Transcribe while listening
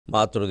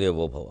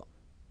మాతృదేవోభవ.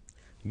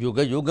 యుగ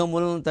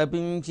యుగముల్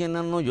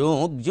తపించినను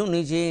యోగ్యుని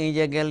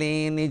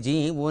చేయగలేని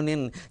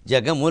జీవునిన్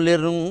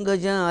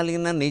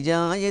జగములెరుంగజాలిన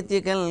నిజాయతి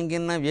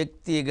కలిగిన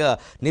వ్యక్తిగా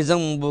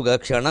నిజంబుగా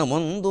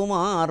క్షణమందు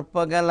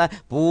మార్పగల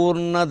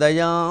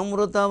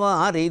పూర్ణదయామృత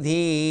వారిధి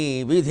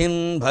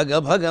విధిన్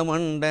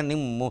భగభగమండ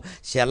నిమ్ము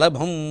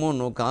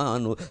శలభమ్మును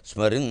కాను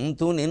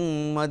స్మరింతు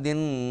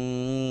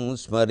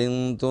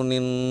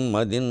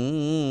నిన్మదిన్.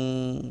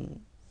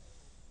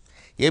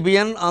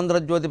 ఏబిఎన్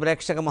ఆంధ్రజ్యోతి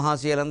ప్రేక్షక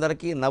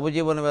మహాశయులందరికీ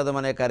నవజీవన వేదం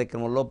అనే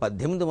కార్యక్రమంలో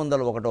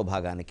 1801వ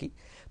భాగానికి,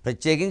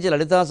 ప్రత్యేకించి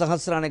లలితా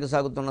సహస్రానికి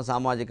సాగుతున్న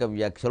సామాజిక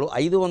వ్యాఖ్యలు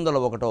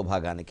 501వ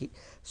భాగానికి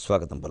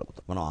స్వాగతం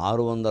పలుకుతాం. మనం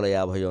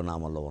 650వ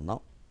నామంలో ఉన్నాం.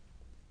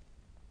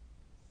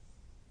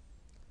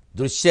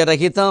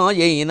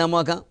 దృశ్యరహితాయై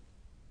నమః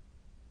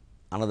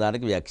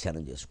అన్నదానికి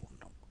వ్యాఖ్యానం చేసుకుంటాం.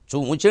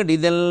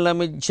 చూచెడిదెల్ల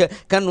మిథ్య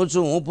కన్ను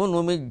చూపును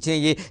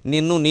మిథ్యయి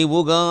నిన్ను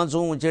నీవుగా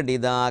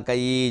చూచెడిదాక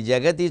ఈ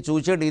జగతి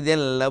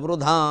చూచెడిదెల్ల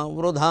వృధా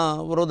వృధా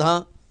వృధా.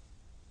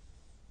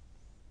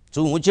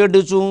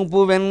 చూచెడు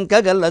చూపు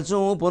వెంకగల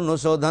చూపును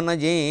శోధన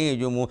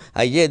చేయుము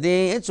అయ్యదే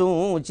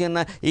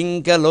చూచిన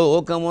ఇంక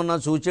లోకమున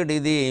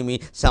చూచెడిదేమి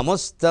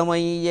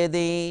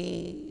సమస్తమయ్యదే.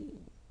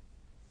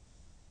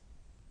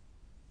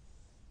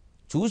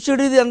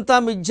 చూచెడిది అంతా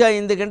మిథ్య,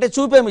 ఎందుకంటే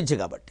చూపే మిథ్య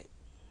కాబట్టి.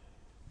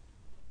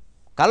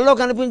 కళ్ళలో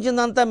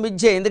కనిపించిందంతా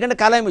మిథ్యే, ఎందుకంటే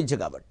కళ మిథ్య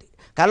కాబట్టి.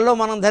 కళ్ళలో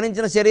మనం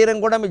ధరించిన శరీరం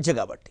కూడా మిథ్య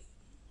కాబట్టి.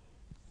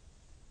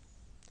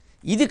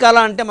 ఇది కళ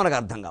అంటే మనకు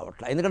అర్థం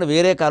కావట్లేదు, ఎందుకంటే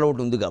వేరే కళ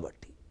ఒకటి ఉంది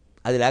కాబట్టి.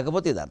 అది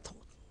లేకపోతే ఇది అర్థం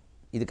అవుతుంది.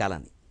 ఇది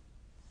కళని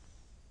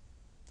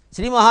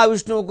శ్రీ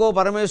మహావిష్ణువుకో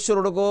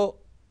పరమేశ్వరుడికో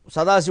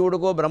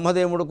సదాశివుడికో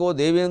బ్రహ్మదేవుడికో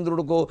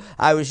దేవేంద్రుడికో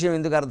ఆ విషయం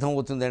ఎందుకు అర్థం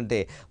అవుతుందంటే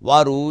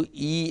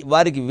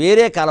వారికి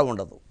వేరే కళ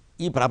ఉండదు,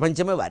 ఈ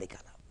ప్రపంచమే వారి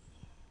కళ.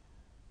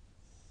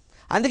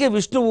 అందుకే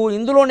విష్ణువు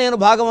ఇందులో నేను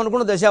భాగం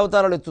అనుకుని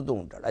దశావతారాలు ఎత్తుతూ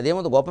ఉంటాడు.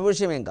 అదేమంత గొప్ప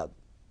విషయం ఏం కాదు.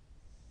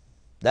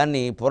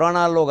 దాన్ని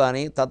పురాణాల్లో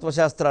కానీ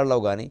తత్వశాస్త్రాల్లో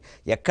కానీ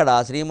ఎక్కడ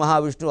శ్రీ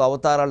మహావిష్ణువు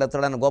అవతారాలు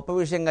ఎత్తడాన్ని గొప్ప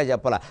విషయంగా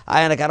చెప్పాల.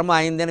 ఆయన కర్మ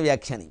అయిందని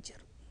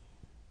వ్యాఖ్యానించారు.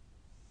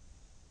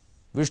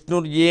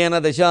 విష్ణుర్యేన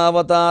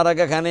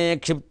దశావతారక ఖనే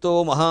క్షిప్తో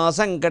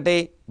మహాసంకటే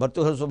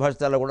భర్తృహరి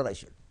సుభాషితాల్లో కూడా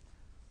రాశాడు.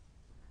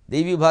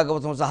 దేవీ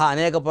భాగవతం సహా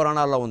అనేక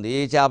పురాణాల్లో ఉంది.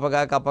 ఏ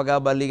చేపగా కప్పగా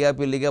బల్లిగా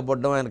పిల్లిగా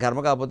బొడ్డం ఆయన కర్మ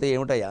కాకపోతే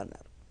ఏమిటయ్యా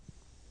అన్నారు.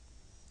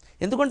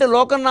 ఎందుకంటే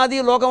లోకం నాది,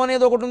 లోకం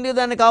అనేది ఒకటి ఉంది,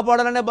 దాన్ని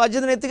కాపాడాలనే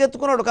బాధ్యతను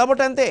ఎత్తుకెత్తుకున్నాడు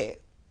కాబట్టి అంతే.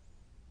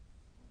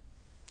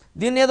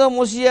 దీన్ని ఏదో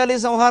మూసేయాలి,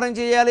 సంహారం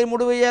చేయాలి,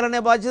 ముడి వేయాలనే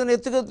బాధ్యతను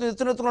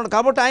ఎత్తునెత్తుకున్నాడు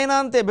కాబట్టి ఆయన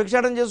అంతే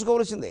భిక్షాటం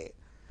చేసుకోవలసిందే.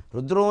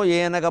 రుద్రో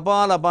ఏన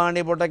కపాల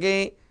పాణి పుటకే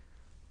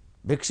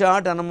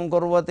భిక్షాటనం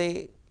కుర్వతే.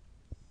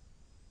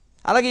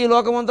 అలాగే ఈ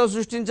లోకమంతా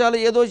సృష్టించాలి,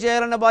 ఏదో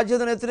చేయాలనే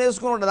బాధ్యతను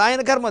ఎత్తునేసుకున్నాడు.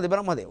 ఆయన కర్మది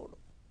బ్రహ్మదేవుడు.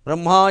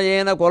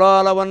 బ్రహ్మాయేన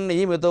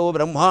కులాలవన్నీమితో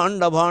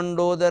బ్రహ్మాండ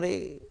భాండోదరే.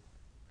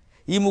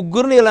 ఈ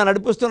ముగ్గురిని ఇలా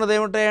నడిపిస్తున్నది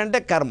ఏమిటంటే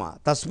కర్మ.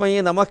 తస్మై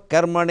నమః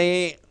కర్మణే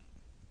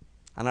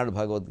అన్నాడు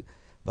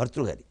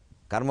భర్తృహరి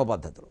కర్మ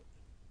పద్ధతిలో.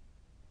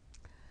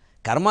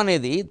 కర్మ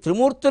అనేది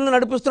త్రిమూర్తులను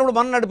నడిపిస్తున్నప్పుడు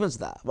మనం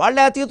నడిపించదా,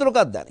 వాళ్ళే అతీతులు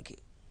కాదు దానికి.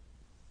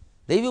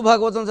 దైవీ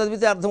భాగవతం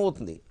చదివితే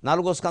అర్థమవుతుంది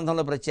 4వ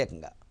స్కంధంలో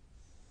ప్రత్యేకంగా.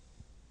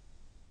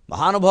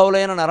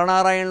 మహానుభావులైన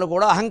నరనారాయణులు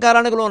కూడా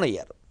అహంకారానికి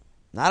లోనయ్యారు.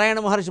 నారాయణ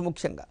మహర్షి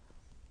ముఖ్యంగా.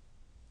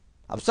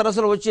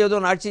 అప్సరసలు వచ్చి ఏదో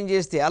నాట్యం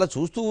చేస్తే అలా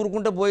చూస్తూ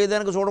ఊరుకుంటే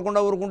పోయేదానికి, చూడకుండా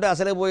ఊరుకుంటే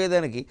అసలే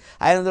పోయేదానికి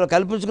ఆయన అందులో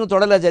కల్పించుకుని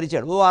తొడలా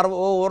జరిచాడు.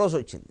 ఓ రోజు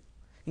వచ్చింది,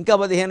 ఇంకా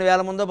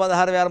 15,000 మందో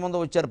 16,000 మందో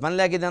వచ్చారు. పని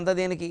లేక ఇదంతా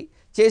దేనికి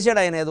చేశాడు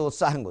ఆయన ఏదో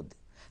ఉత్సాహం కొద్ది.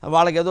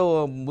 వాళ్ళకి ఏదో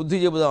బుద్ధి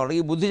చెబుదాం,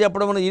 ఈ బుద్ధి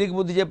చెప్పడం వల్ల ఈయనకి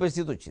బుద్ధి చెప్పే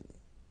స్థితి వచ్చింది.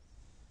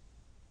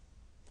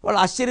 వాళ్ళు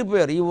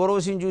ఆశ్చర్యపోయారు ఈ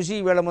ఓరోసిని చూసి,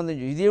 వీళ్ళ మందిని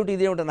చూసి.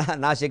 ఇదేమిటి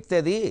నా శక్తి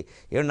అది,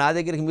 ఏమిటి నా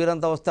దగ్గరికి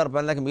మీరంతా వస్తారు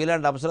పని లేక,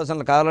 మీలాంటి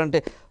అప్సరసలు కావాలంటే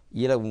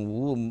ఇలా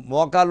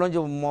మోకాల్లోంచి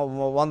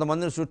 100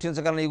 మందిని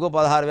సృష్టించగలను, ఇగో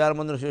 16,000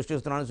 మందిని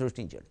సృష్టిస్తున్నానని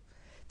సృష్టించాడు.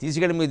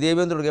 తీసుకెళ్ళి మీ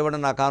దేవేంద్రుడికి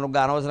ఇవ్వడం నా కానుక,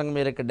 అనవసరంగా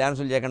మీరు ఇక్కడ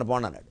డ్యాన్సులు చేయకుండా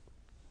పోండి అన్నాడు.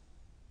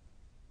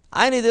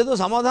 ఆయన ఇదేదో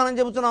సమాధానం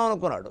చెబుతున్నాం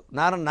అనుకున్నాడు.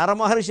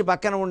 నరమహర్షి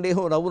పక్కన ఉండి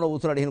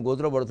నవ్వుతున్నాడు, ఈయన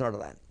గోతులో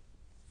పడుతున్నాడు ఆయన.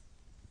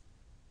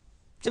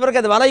 చివరికి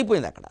అది వల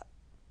అయిపోయింది అక్కడ.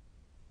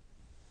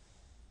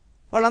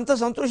 వాళ్ళంతా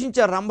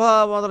సంతోషించారు, రంభ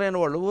మొదలైన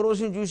వాళ్ళు. ఓ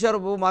రోజుని చూశారు,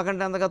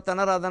 మాకంటే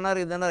అంతకత్తన్నారు, అదన్నారు,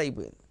 ఇదన్నారు,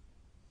 అయిపోయింది.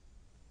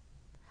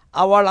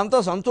 వాళ్ళంతా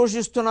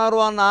సంతోషిస్తున్నారు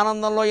అన్న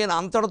ఆనందంలో ఈయన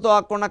అంతటితో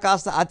ఆకుండా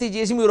కాస్త అతి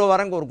చేసి మీరు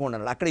వరం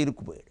కోరుకున్నాడు. అక్కడ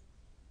ఇరుక్కుపోయాడు.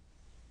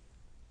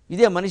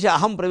 ఇదే మనిషి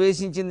అహం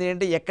ప్రవేశించింది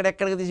అంటే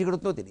ఎక్కడెక్కడికి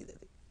తీసుకెడుతుందో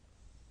తెలియదు.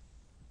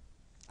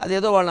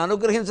 అదేదో వాళ్ళని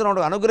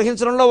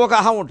అనుగ్రహించడంలో ఒక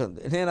అహం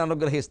ఉంటుంది. నేను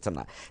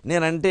అనుగ్రహిస్తున్నా,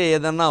 నేనంటే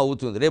ఏదన్నా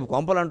అవుతుంది, రేపు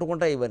కొంపలు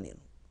అంటుకుంటా ఇవన్నీ.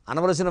 నేను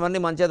అనవలసినవన్నీ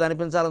మంచిది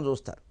అనిపించాలని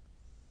చూస్తారు.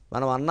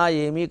 మనం అన్నా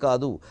ఏమీ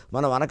కాదు,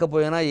 మనం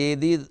అనకపోయినా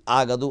ఏది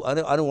ఆగదు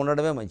అని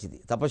ఉండడమే మంచిది.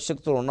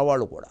 తపశ్శక్తులు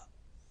ఉన్నవాళ్ళు కూడా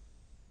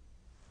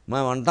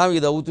మనం అంటాం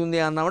ఇది అవుతుంది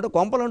అన్నామంటే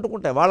కొంపలు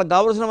అంటుకుంటాయి. వాళ్ళకి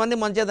కావలసినవన్నీ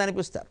మంచిది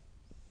అనిపిస్తారు.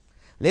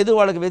 లేదు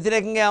వాళ్ళకి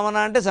వ్యతిరేకంగా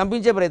ఏమన్నా అంటే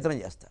చంపించే ప్రయత్నం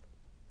చేస్తారు.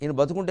 ఈయన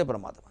బతుకుంటే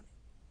ప్రమాదం అని.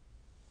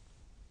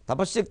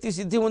 తపశ్శక్తి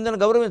సిద్ధి ఉందని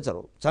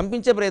గౌరవించరు,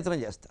 చంపించే ప్రయత్నం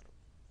చేస్తారు.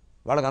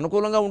 వాళ్ళకి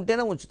అనుకూలంగా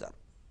ఉంటేనే ఉంచుతారు.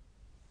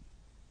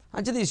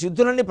 అంచేది ఈ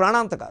సిద్ధులన్నీ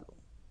ప్రాణాంతకాలు.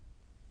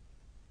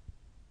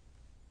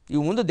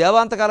 ఇవి ముందు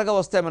దేవాంతకాలుగా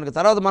వస్తాయి మనకి,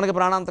 తర్వాత మనకి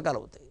ప్రాణాంతకాలు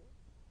అవుతాయి.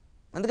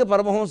 అందుకే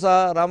పరమహంస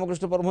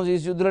రామకృష్ణ పరమహంస ఈ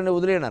సిద్ధులన్నీ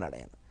వదిలేయను అన్నాడు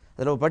ఆయన.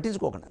 అసలు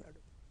పట్టించుకోకండి అన్నాడు.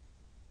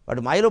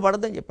 వాడు మాయలో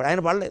పడద్దని చెప్పాడు.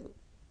 ఆయన పడలేదు.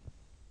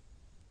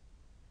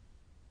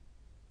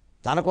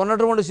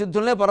 తనకున్నటువంటి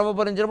సిద్ధులనే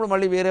పరమపరించినప్పుడు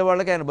మళ్ళీ వేరే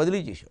వాళ్ళకి ఆయన బదిలీ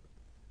చేశాడు.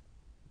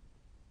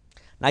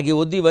 నాకు ఈ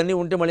వద్దు ఇవన్నీ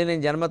ఉంటే మళ్ళీ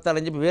నేను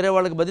జన్మెత్తాలని చెప్పి వేరే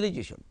వాళ్ళకి బదిలీ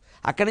చేశాడు.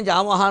 అక్కడి నుంచి ఆ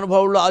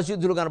మహానుభావుల్లో ఆ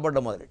సిద్ధులు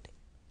కనపడడం మొదలెట్టి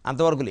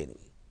అంతవరకు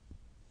లేనివి.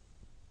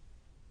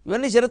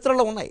 ఇవన్నీ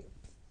చరిత్రలో ఉన్నాయి.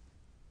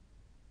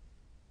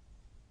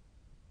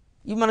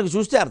 ఇవి మనకు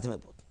చూస్తే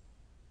అర్థమైపోతుంది.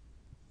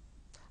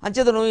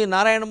 అంచేతను ఈ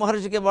నారాయణ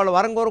మహర్షికి వాళ్ళు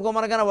వరం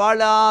కోరుకోమనగానే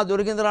వాళ్ళ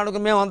దొరికింది రానుకు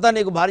మేమంతా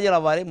నీకు భార్యలు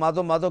అవ్వాలి,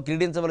 మాతో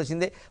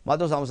క్రీడించవలసిందే,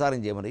 మాతో సంసారం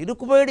చేయమని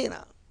ఇరుక్కుపోయాడు ఈయన.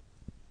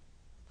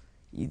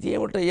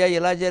 ఇదేమిటయ్యా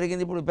ఇలా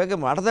జరిగింది? ఇప్పుడు పెద్ద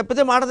మాట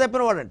తప్పితే మాట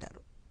తప్పిన వాడు అంటారు.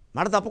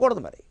 మాట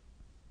తప్పకూడదు, మరి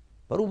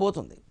పరుగు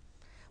పోతుంది.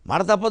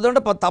 మాట తప్పదు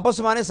అంటే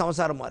తపస్సు మానే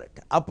సంసారం మారట.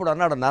 అప్పుడు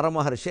అన్నాడు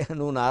నరమహర్షి,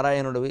 నువ్వు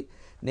నారాయణుడివి,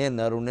 నేను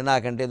నరుణ్ణి,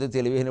 నాకంటే ఏదో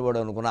తెలివినవాడు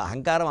అనుకున్నా.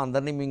 అహంకారం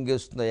అందరినీ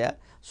మింగేస్తుందయ్యా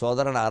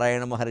సోదర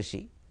నారాయణ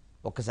మహర్షి.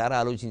 ఒక్కసారి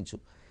ఆలోచించు.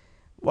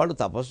 వాళ్ళు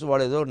తపస్సు,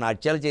 వాళ్ళు ఏదో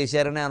నాట్యాలు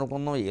చేశారని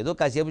అనుకున్నాం, ఏదో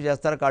కాసేపు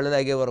చేస్తారు కాళ్ళు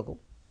లాగే వరకు.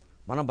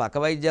 మనం పక్క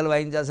వైద్యాలు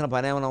వాయించాల్సిన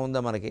పని ఏమైనా ఉందా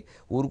మనకి?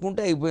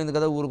 ఊరుకుంటే అయిపోయింది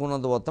కదా.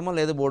 ఊరుకున్నంత ఉత్తమం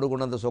లేదు,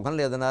 బోడుకున్నంత సుఖం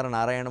లేదన్నారు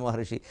నారాయణ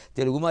మహర్షి.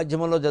 తెలుగు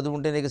మాధ్యమంలో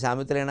చదువుకుంటే నీకు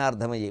సామెతలైనా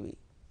అర్థమయ్యేవి.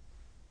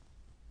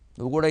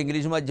 నువ్వు కూడా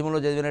ఇంగ్లీష్ మాధ్యమంలో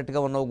చదివినట్టుగా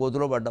ఉన్నావు,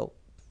 గోతులో పడ్డావు.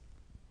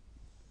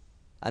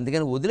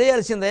 అందుకని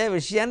వదిలేయాల్సిందే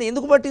విషయాన్ని.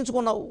 ఎందుకు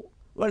పట్టించుకున్నావు?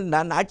 వాళ్ళు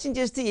నాట్యం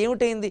చేస్తే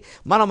ఏమిటైంది?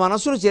 మన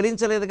మనస్సును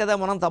చెలించలేదు కదా,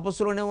 మనం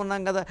తపస్సులోనే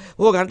ఉన్నాం కదా.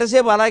 ఓ గంట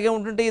సేపు అలాగే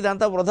ఉంటుంటే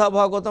ఇదంతా వృధా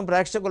భాగవతం,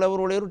 ప్రేక్షకులు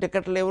ఎవరు లేరు,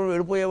 టికెట్లు ఎవరు,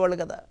 వెళ్ళిపోయేవాళ్ళు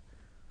కదా.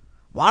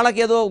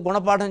 వాళ్ళకేదో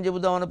గుణపాఠం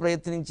చెబుదామని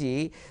ప్రయత్నించి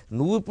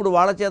నువ్వు ఇప్పుడు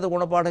వాళ్ళ చేత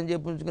గుణపాఠం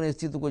చెప్పించుకునే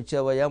స్థితికి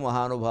వచ్చావయ్యా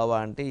మహానుభావ.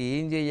 అంటే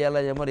ఏం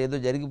చేయాలయ్యా, మరి ఏదో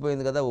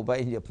జరిగిపోయింది కదా,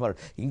 ఉపాయం చెప్పారు.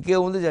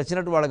 ఇంకేముంది,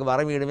 చచ్చినట్టు వాళ్ళకి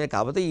వరం ఇవ్వడమే.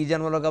 కాకపోతే ఈ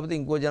జన్మలో కాకపోతే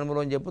ఇంకో జన్మలో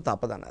అని చెప్పు,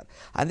 తప్పదన్నారు.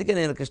 అందుకే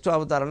నేను కృష్ణ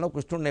అవతారంలో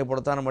కృష్ణుడిని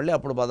పుడతాను, మళ్ళీ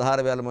అప్పుడు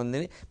 16,000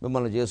 మందిని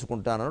మిమ్మల్ని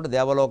చేసుకుంటాను అన్నట్టు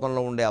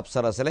దేవలోకంలో ఉండే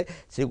అప్సరసలే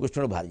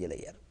శ్రీకృష్ణుడు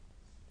భార్యలయ్యారు.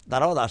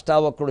 తర్వాత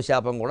అష్టావక్రుడు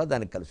శాపం కూడా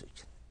దానికి కలిసి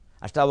వచ్చింది.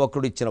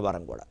 అష్టావక్రుడు ఇచ్చిన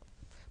వరం కూడా.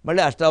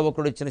 మళ్ళీ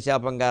అష్టావక్రుడు ఇచ్చిన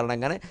శాపం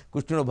కారణంగానే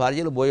కృష్ణుని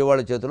భార్యలు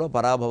బోయేవాళ్ళ చేతిలో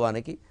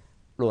పరాభవానికి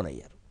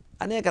లోనయ్యారు.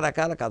 అనేక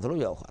రకాల కథలు,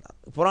 వ్యవహారాలు,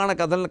 పురాణ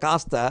కథలను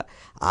కాస్త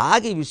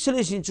ఆగి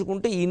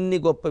విశ్లేషించుకుంటే ఇన్ని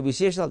గొప్ప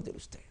విశేషాలు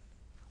తెలుస్తాయి.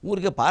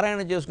 ఊరికే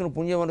పారాయణ చేసుకుని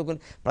పుణ్యం అనుకుని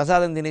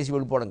ప్రసాదం తినేసి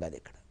వెళ్ళిపోవడం కాదు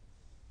ఇక్కడ.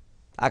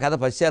 ఆ కథ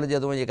 10 సార్లు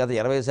చదవం, ఈ కథ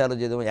 20 సార్లు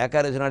చదవం,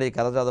 ఏకాదశి నాడు ఈ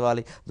కథ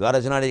చదవాలి,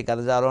 ద్వాదశి నాడు ఈ కథ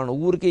చదవాలి,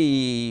 ఊరికి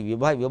ఈ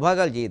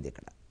విభాగాలు చేయద్దు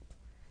ఇక్కడ.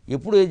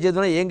 ఎప్పుడు ఏది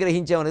చదివినా ఏం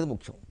గ్రహించామనేది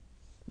ముఖ్యం.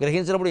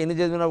 గ్రహించినప్పుడు ఎన్ని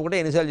చదివినా ఒకటే,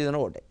 ఎన్నిసార్లు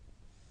చదివినా ఒకటే.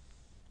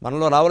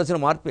 మనలో రావాల్సిన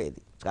మార్పే ఇది.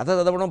 కథ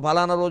చదవడం,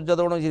 ఫలానా రోజు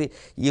చదవడం,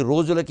 ఈ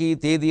రోజులకి,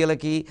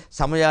 తేదీలకి,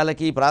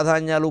 సమయాలకి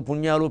ప్రాధాన్యాలు,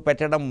 పుణ్యాలు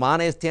పెట్టడం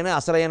మానేస్తేనే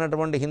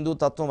అసలైనటువంటి హిందూ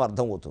తత్వం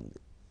అర్థమవుతుంది.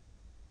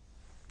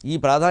 ఈ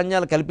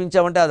ప్రాధాన్యాలు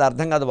కల్పించామంటే అది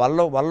అర్థం కాదు.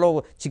 వాళ్ళలో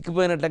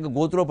చిక్కిపోయినట్లు లెక్క,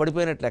 గోతులో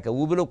పడిపోయినట్లు లెక్క,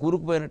 ఊబిలో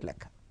కూరుకుపోయినట్లు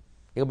లెక్క.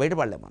 ఇక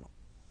బయటపడలేం మనం.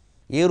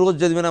 ఏ రోజు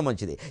చదివినా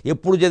మంచిది,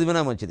 ఎప్పుడు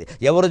చదివినా మంచిది,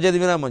 ఎవరు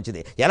చదివినా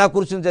మంచిది, ఎలా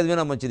కూర్చుని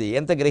చదివినా మంచిది.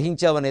 ఎంత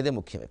గ్రహించావనేదే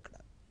ముఖ్యం ఇక్కడ.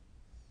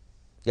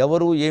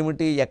 ఎవరు,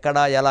 ఏమిటి, ఎక్కడ,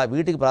 ఎలా,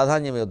 వీటికి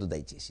ప్రాధాన్యం ఇవ్వద్దు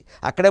దయచేసి.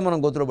 అక్కడే మనం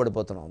గోతులో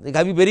పడిపోతున్నాం. ఇక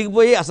అవి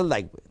పెరిగిపోయి అసలు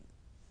దాగిపోయింది.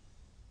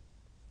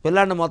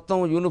 పిల్లాడిని మొత్తం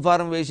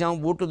యూనిఫారం వేసాం,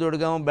 బూట్లు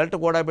తొడిగాం, బెల్ట్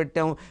కూడా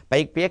పెట్టాం,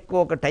 పైకి పేక్కు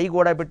ఒక టై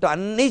కూడా పెట్టాం,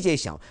 అన్నీ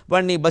చేసాం.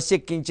 వాడిని బస్సు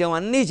ఎక్కించాం,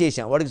 అన్నీ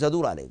చేసాం. వాడికి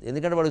చదువు రాలేదు,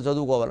 ఎందుకంటే వాడికి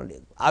చదువుకోవాలని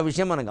లేదు. ఆ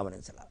విషయం మనం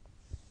గమనించాలి.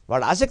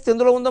 వాడి ఆసక్తి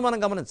ఎందులో ఉందో మనం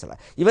గమనించాలి.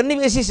 ఇవన్నీ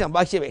వేసేసాం,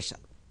 బాహ్య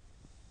వేషాలు.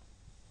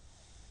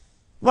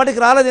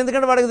 వాడికి రాలేదు,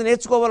 ఎందుకంటే వాడికి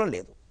నేర్చుకోవాలని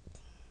లేదు.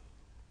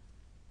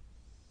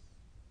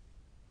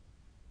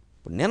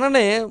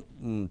 నిన్ననే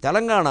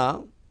తెలంగాణ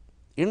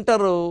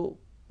ఇంటర్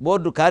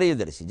బోర్డు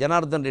కార్యదర్శి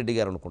జనార్దన్ రెడ్డి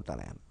గారు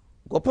అనుకుంటాను, ఆయన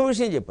గొప్ప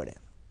విషయం చెప్పాడు.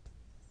 ఆయన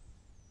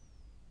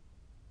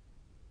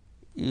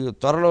ఈ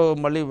త్వరలో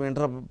మళ్ళీ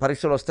ఇంటర్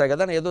పరీక్షలు వస్తాయి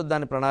కదా, ఏదో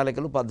దాని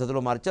ప్రణాళికలు,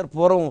 పద్ధతులు మార్చారు.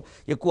 పూర్వం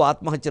ఎక్కువ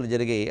ఆత్మహత్యలు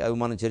జరిగాయి, అవి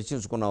మనం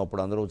చర్చించుకున్నాం.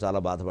 అప్పుడు అందరూ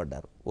చాలా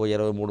బాధపడ్డారు. ఓ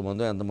 23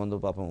 మందో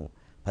ఎంతమందో పాపం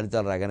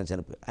ఫలితాలు రాగానే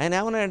చనిపోయి. ఆయన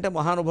ఏమన్నాయంటే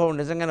మహానుభావుడు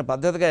నిజంగానే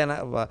పద్ధతిగా ఆయన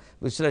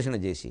విశ్లేషణ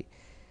చేసి,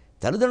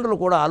 తల్లిదండ్రులు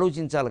కూడా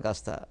ఆలోచించాలి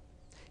కాస్త.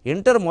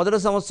 ఇంటర్ మొదటి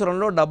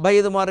సంవత్సరంలో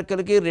 75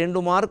 మార్కులకి 2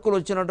 మార్కులు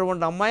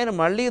వచ్చినటువంటి అమ్మాయిని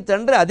మళ్ళీ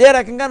తండ్రి అదే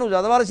రకంగా నువ్వు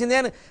చదవాల్సిందే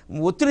అని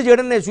ఒత్తిడి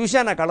చేయడం నేను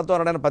చూశాను. నా కళ్ళతో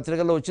అనడానికి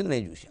పత్రికల్లో వచ్చింది,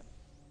 నేను చూశాను.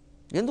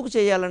 ఎందుకు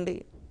చేయాలండి?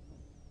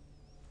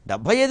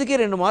 75కి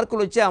 2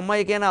 మార్కులు వచ్చే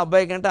అమ్మాయికైనా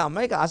అబ్బాయికంటే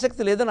అమ్మాయికి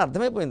ఆసక్తి లేదని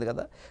అర్థమైపోయింది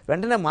కదా,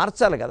 వెంటనే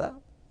మార్చాలి కదా.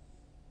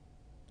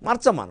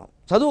 మార్చాం మనం.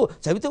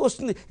 చదివితే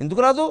వస్తుంది,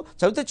 ఎందుకు రాదు?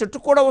 చదివితే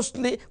చెట్టుకు కూడా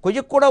వస్తుంది,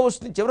 కొయ్యకు కూడా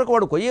వస్తుంది. చివరికి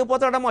వాడు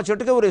కొయ్యపోతాడమ్మా,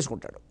 చెట్టుకే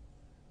ఊరేసుకుంటాడు.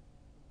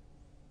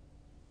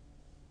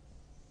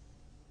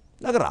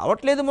 నాకు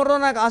రావట్లేదు మరో,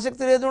 నాకు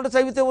ఆసక్తి లేదు అంటే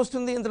చదివితే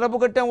వస్తుంది, ఇంత డబ్బు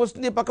కట్టాం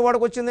వస్తుంది,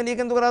 పక్కవాడికి వచ్చింది,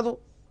 నీకెందుకు రాదు?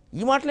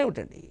 ఈ మాటలు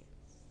ఏమిటండి?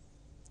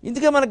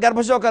 ఇందుకే మనకు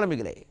గర్భశోకాలు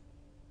మిగిలాయి.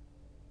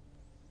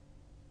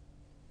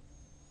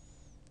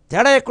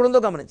 తేడా ఎక్కడుందో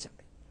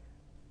గమనించండి.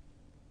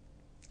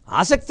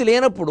 ఆసక్తి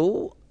లేనప్పుడు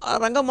ఆ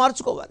రంగం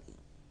మార్చుకోవాలి,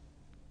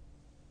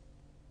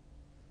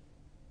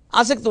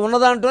 ఆసక్తి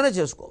ఉన్నదాంట్లోనే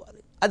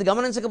చేసుకోవాలి. అది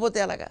గమనించకపోతే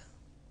ఎలాగా?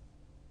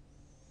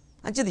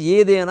 అంచేది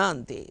ఏదైనా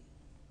అంతే.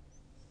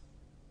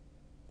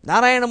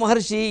 నారాయణ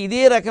మహర్షి ఇదే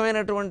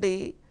రకమైనటువంటి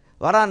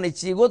వరాన్ని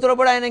ఇచ్చి గోతులో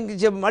పడి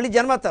ఆయనకి మళ్ళీ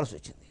జన్మెత్తాల్సి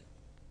వచ్చింది.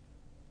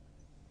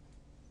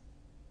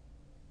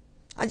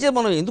 అంటే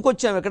మనం ఎందుకు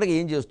వచ్చాము, ఎక్కడికి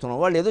ఏం చేస్తున్నాం,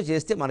 వాళ్ళు ఏదో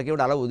చేస్తే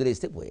మనకేమిటి అలా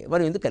వదిలేస్తే పోయాయి,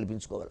 మనం ఎందుకు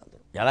కల్పించుకోవాలి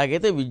అందరూ.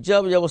 ఎలాగైతే విద్యా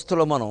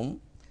వ్యవస్థలో మనం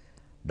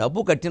డబ్బు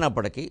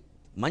కట్టినప్పటికీ,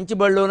 మంచి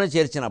బడిలోనే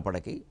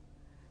చేర్చినప్పటికీ,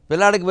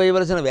 పిల్లాడికి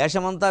వేయవలసిన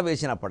వేషమంతా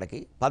వేసినప్పటికీ,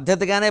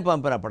 పద్ధతిగానే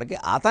పంపినప్పటికీ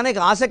అతనికి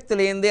ఆసక్తి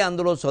లేనిదే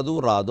అందులో చదువు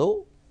రాదో,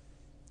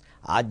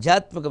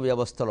 ఆధ్యాత్మిక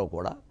వ్యవస్థలో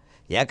కూడా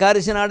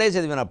ఏకాదశి నాడే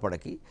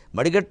చదివినప్పటికీ,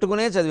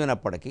 మడిగట్టుకునే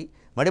చదివినప్పటికీ,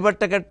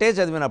 మడిబట్ట కట్టే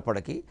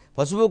చదివినప్పటికీ,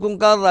 పసుపు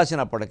కుంకాలు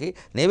రాసినప్పటికీ,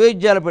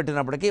 నైవేద్యాలు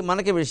పెట్టినప్పటికీ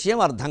మనకి విషయం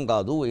అర్థం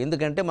కాదు.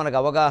 ఎందుకంటే మనకు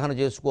అవగాహన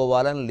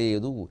చేసుకోవాలని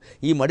లేదు.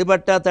 ఈ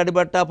మడిబట్ట,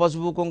 తడిబట్ట,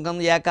 పసుపు కుంకం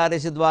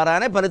ఏకాదశి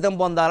ద్వారానే ఫలితం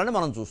పొందాలని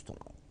మనం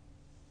చూస్తున్నాం.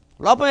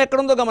 లోపం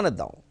ఎక్కడుందో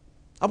గమనిద్దాం,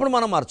 అప్పుడు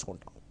మనం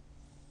మార్చుకుంటాం.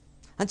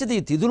 అంచేది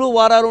ఈ తిథులు,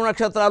 వారాలు,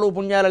 నక్షత్రాలు,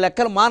 పుణ్యాల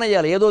లెక్కలు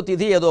మానేయాలి. ఏదో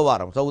తిథి ఏదో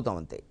వారం చదువుతాం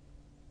అంతే.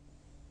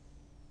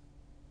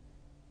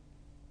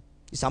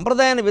 ఈ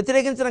సంప్రదాయాన్ని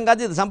వ్యతిరేకించడం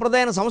కాదు, ఇది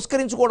సంప్రదాయాన్ని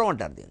సంస్కరించుకోవడం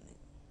అంటారు దీన్ని.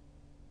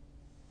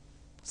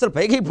 అసలు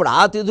పైగా ఇప్పుడు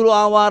ఆ తిథులు,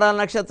 ఆ వారాల,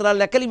 నక్షత్రాల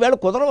లెక్కలు ఈవేళ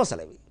కుదరవు.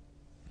 అసలు అవి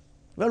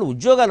ఈవేళ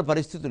ఉద్యోగాల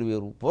పరిస్థితులు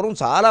వేరు. పూర్వం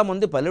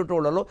చాలామంది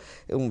పల్లెటూళ్ళలో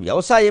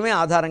వ్యవసాయమే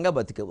ఆధారంగా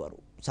బతికేవారు.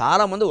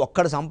 చాలామంది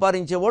ఒక్కడు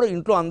సంపాదించేవాడు,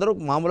 ఇంట్లో అందరూ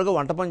మామూలుగా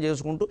వంట పని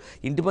చేసుకుంటూ,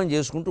 ఇంటి పని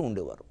చేసుకుంటూ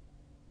ఉండేవారు.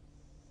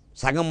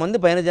 సగం మంది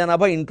పైన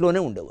జనాభా ఇంట్లోనే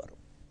ఉండేవారు.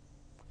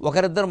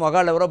 ఒకరిద్దరు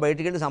మగాళ్ళు ఎవరో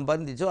బయటికి వెళ్ళి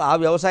సంపాదించేవారు. ఆ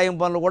వ్యవసాయం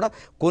పనులు కూడా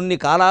కొన్ని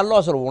కాలాల్లో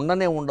అసలు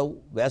ఉండనే ఉండవు.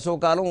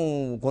 వేసవకాలం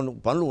కొన్ని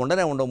పనులు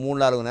ఉండనే ఉండవు,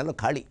 3-4 నెలలు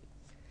ఖాళీ.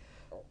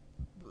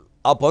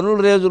 ఆ పనుల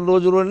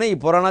రోజుల్లోనే ఈ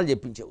పురాణాలు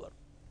చెప్పించేవారు.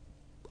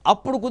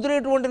 అప్పుడు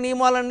కుదిరేటువంటి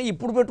నియమాలన్నీ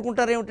ఇప్పుడు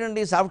పెట్టుకుంటారు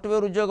ఏమిటండి?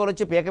 సాఫ్ట్వేర్ ఉద్యోగాలు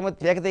వచ్చి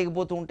పేక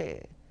తెగిపోతూ ఉంటే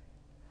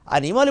ఆ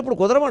నియమాలు ఇప్పుడు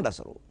కుదరమంట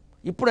అసలు.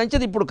 ఇప్పుడు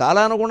అంచేది ఇప్పుడు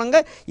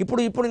కాలానుగుణంగా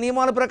ఇప్పుడు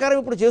నియమాల ప్రకారం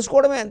ఇప్పుడు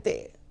చేసుకోవడమే అంతే.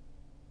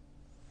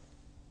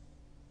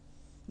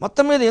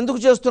 మొత్తం మీద ఎందుకు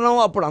చేస్తున్నాము?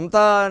 అప్పుడు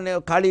అంతా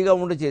ఖాళీగా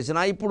ఉండి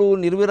చేసినా, ఇప్పుడు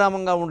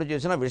నిర్విరామంగా ఉండి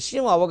చేసిన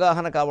విషయం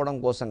అవగాహన కావడం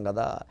కోసం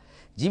కదా,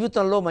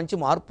 జీవితంలో మంచి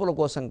మార్పుల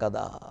కోసం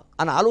కదా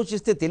అని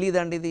ఆలోచిస్తే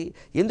తెలియదండి ఇది.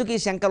 ఎందుకు ఈ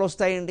శంకలు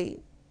వస్తాయండి?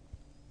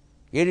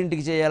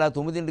 7ంటికి చేయాలా,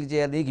 9ంటికి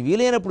చేయాలి, నీకు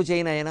వీలైనప్పుడు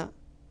చేయనాయనా.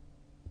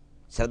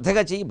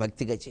 శ్రద్ధగా చెయ్యి,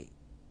 భక్తిగా చెయ్యి.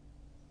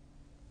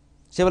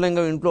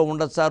 శివలింగం ఇంట్లో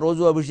ఉండొచ్చా,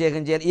 రోజు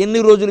అభిషేకం చేయాలి,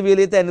 ఎన్ని రోజులు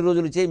వీలైతే అన్ని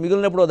రోజులు చేయి,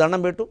 మిగిలినప్పుడు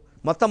దండం పెట్టు,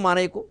 మొత్తం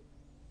మానేయకు.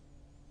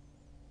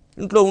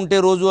 ఇంట్లో ఉంటే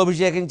రోజు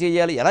అభిషేకం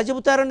చేయాలి, ఎలా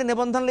చెబుతారండి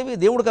నిబంధనలు ఇవి?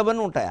 దేవుడికి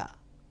అవన్నీ ఉంటాయా?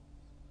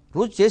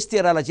 రోజు చేస్తే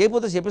అలా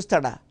చేయకపోతే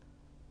చేపిస్తాడా?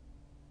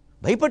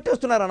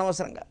 భయపెట్టేస్తున్నారు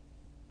అనవసరంగా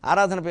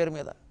ఆరాధన పేరు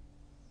మీద.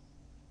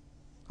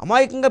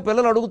 అమాయకంగా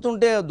పిల్లలు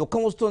అడుగుతుంటే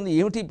దుఃఖం వస్తుంది.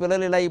 ఏమిటి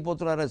పిల్లలు ఇలా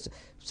అయిపోతున్నారు?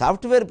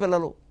 సాఫ్ట్వేర్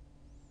పిల్లలు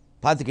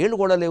 25 ఏళ్ళు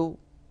కూడా లేవు,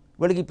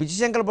 వీళ్ళకి పిచ్చి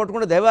శంకలు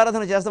పట్టుకుంటే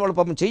దైవారాధన చేస్తే వాళ్ళు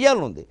పాపం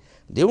చెయ్యాలని ఉంది.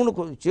 దేవుని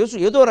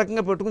ఏదో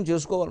రకంగా పెట్టుకుని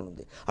చేసుకోవాలని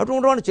ఉంది.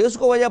 అటువంటి వాడిని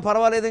చేసుకోవయ్యా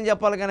పర్వాలేదని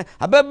చెప్పాలి కానీ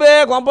అబ్బబ్బే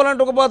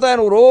కొంపలంటుకుపోతాయి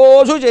నువ్వు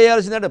రోజు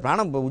చేయాల్సిందంటే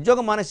ప్రాణం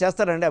ఉద్యోగం మానేసి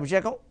చేస్తారండి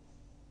అభిషేకం?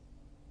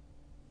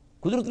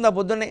 కుదురుతుందా?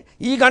 పొద్దున్నే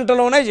ఈ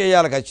గంటలోనే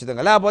చేయాలి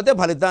ఖచ్చితంగా, లేకపోతే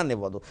ఫలితాన్ని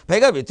ఇవ్వదు,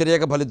 పైగా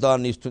వ్యతిరేక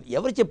ఫలితాన్ని ఇస్తుంది.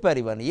 ఎవరు చెప్పారు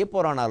ఇవన్నీ? ఏ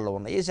పురాణాల్లో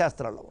ఉన్నాయి, ఏ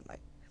శాస్త్రాల్లో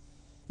ఉన్నాయి?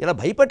 ఇలా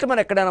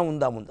భయపెట్టమని ఎక్కడైనా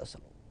ఉందా ముందు?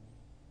 అసలు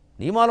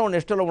నియమాలు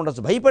నిష్టలో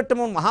ఉండొచ్చు,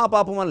 భయపెట్టమని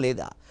మహాపాపం అని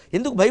లేదా?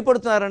 ఎందుకు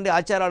భయపడుతున్నారండి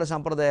ఆచారాల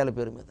సంప్రదాయాల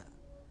పేరు మీద?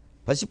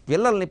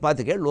 పిల్లల్ని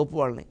 25 ఏళ్ళ లోపు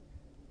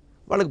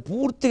వాళ్ళకి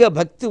పూర్తిగా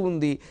భక్తి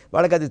ఉంది,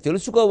 వాళ్ళకి అది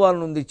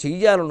తెలుసుకోవాలని ఉంది,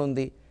 చెయ్యాలని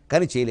ఉంది,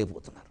 కానీ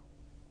చేయలేకపోతున్నారు.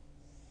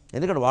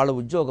 ఎందుకంటే వాళ్ళ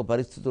ఉద్యోగ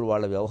పరిస్థితులు,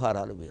 వాళ్ళ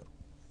వ్యవహారాలు వేరు.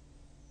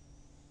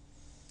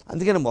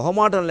 అందుకని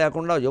మొహమాటం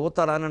లేకుండా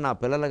యువతరాన్ని నా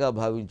పిల్లలుగా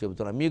భావించి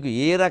చెబుతున్నాను. మీకు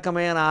ఏ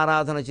రకమైన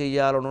ఆరాధన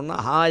చేయాలనున్నా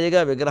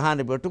హాయిగా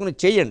విగ్రహాన్ని పెట్టుకుని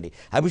చేయండి,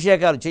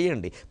 అభిషేకాలు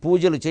చేయండి,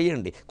 పూజలు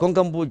చేయండి,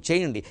 కుంకుమ పూజ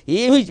చేయండి,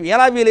 ఏమి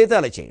ఎలా వీలైతే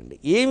అలా చేయండి.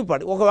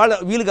 ఒకవేళ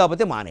వీలు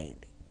కాకపోతే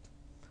మానేయండి.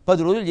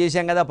 10 రోజులు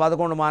చేశాం కదా,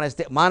 11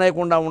 మానేస్తే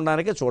మానేయకుండా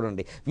ఉండడానికే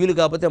చూడండి. వీలు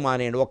కాకపోతే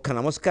మానేయండి. ఒక్క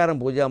నమస్కారం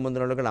పూజా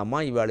మందిరంలో కూడా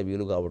అమ్మ ఇవాళ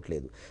వీలు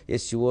కావట్లేదు,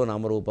 శివో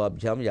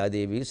నామరూపాభ్యాం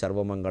యాదేవి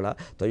సర్వమంగళ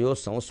తయో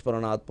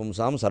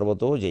సంస్మరణాత్పుంసాం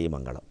సర్వతో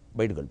జయమంగళం.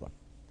 బయటకు వెళ్ళిపోండి.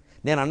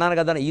 నేను అన్నాను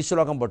కదా, ఈ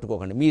శ్లోకం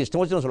పట్టుకోకండి, మీ ఇష్టం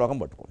వచ్చిన శ్లోకం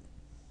పట్టుకోండి.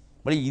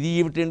 మళ్ళీ ఇది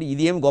ఏమిటండి,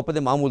 ఇది ఏమి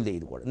గొప్పది మామూలుదే,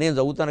 ఇది కూడా నేను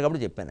చదువుతాను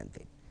కాబట్టి చెప్పాను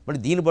అంతే. మళ్ళీ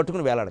దీన్ని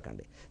పట్టుకుని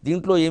వేలాడకండి.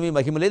 దీంట్లో ఏమీ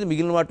మహిమ లేదు,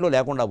 మిగిలిన వాటిలో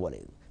లేకుండా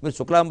పోలేదు. మీరు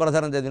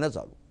శుక్లాంబరధరం చదివినా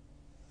చాలు.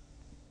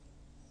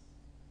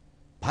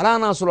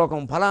 ఫలానా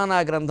శ్లోకం, ఫలానా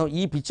గ్రంథం,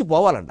 ఈ పిచ్చి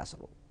పోవాలండి.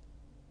 అసలు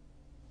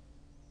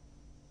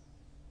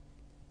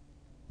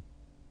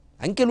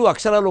అంకెలు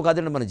అక్షరాలు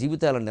కాదండి మన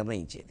జీవితాలను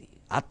నిర్ణయించేది,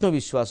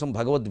 ఆత్మవిశ్వాసం,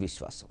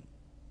 భగవద్విశ్వాసం.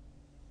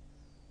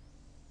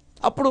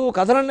 అప్పుడు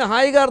కథలన్నీ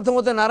హాయిగా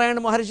అర్థమవుతాయి. నారాయణ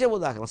మహర్షి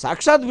ఉదాహరణ,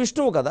 సాక్షాత్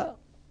విష్ణువు కదా.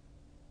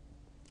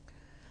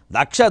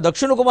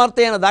 దక్షిణ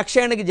కుమార్తె అయిన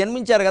దాక్షాయణికి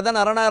జన్మించారు కదా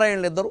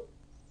నరనారాయణులు ఇద్దరు.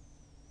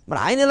 మరి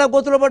ఆయన ఇలా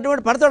గోతులో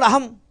పడతాడు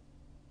అహం.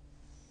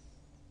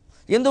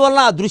 ఎందువల్ల?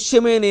 ఆ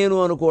దృశ్యమే నేను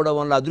అనుకోవడం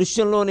వల్ల, ఆ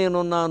దృశ్యంలో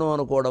నేనున్నాను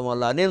అనుకోవడం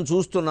వల్ల, నేను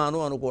చూస్తున్నాను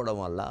అనుకోవడం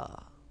వల్ల.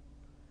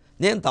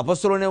 నేను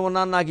తపస్సులోనే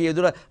ఉన్నాను, నాకు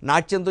ఎదురు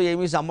నాట్యంతో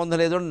ఏమీ సంబంధం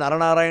లేదు.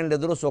 నరనారాయణులు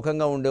ఎదురు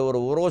సుఖంగా ఉండేవారు.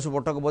 ఓరోజు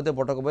పుట్టకపోతే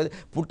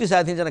పుట్టి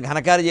సాధించిన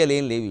ఘనకార్యాలు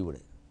ఏం లేవు.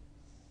 ఇవిడే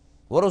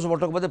ఓరోజు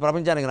పుట్టకపోతే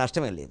ప్రపంచానికి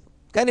నష్టమే లేదు.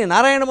 కానీ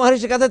నారాయణ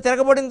మహర్షి కథ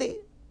తిరగబడింది.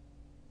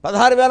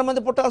 16,000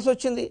 మంది పుట్టాల్సి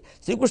వచ్చింది.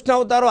 శ్రీకృష్ణ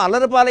అవతారం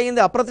అల్లరి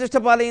పాలైంది, అప్రతిష్ట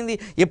పాలైంది.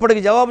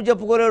 ఇప్పటికి జవాబు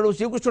చెప్పుకోలేడు.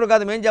 శ్రీకృష్ణుడు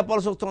కాదు, మేం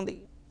చెప్పాల్సి వస్తుంది.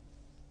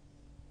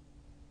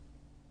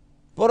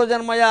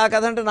 పూర్వజన్మయ ఆ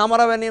కథ అంటే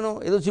నామరావే, నేను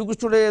ఏదో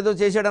శ్రీకృష్ణుడు ఏదో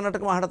చేశాడు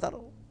అన్నట్టుగా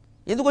మాట్లాడతారు.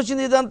 ఎందుకు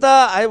వచ్చింది ఇదంతా?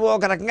 అది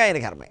ఒక రకంగా ఆయన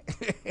కర్మే.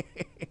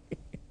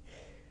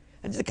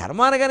 అంటే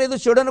కర్మ అనగానే ఏదో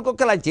చెడు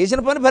అనుకోకలా చేసిన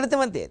పని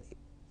ఫలితం అంతే. అది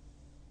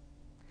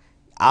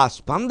ఆ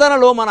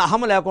స్పందనలో మన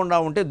అహం లేకుండా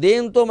ఉంటే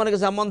దేంతో మనకి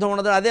సంబంధం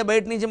ఉండదు. అదే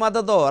బయట నుంచి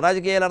మద్దతు.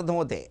 రాజకీయాలు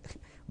అర్థమవుతాయి,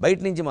 బయట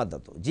నుంచి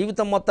మద్దతు.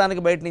 జీవితం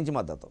మొత్తానికి బయట నుంచి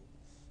మద్దతు.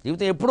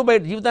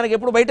 జీవితానికి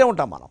ఎప్పుడు బయటే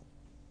ఉంటాం మనం,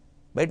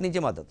 బయట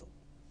నుంచి మద్దతు.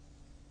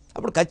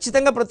 అప్పుడు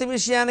ఖచ్చితంగా ప్రతి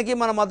విషయానికి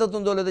మన మద్దతు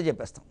ఉందో లేదో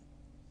చెప్పేస్తాం.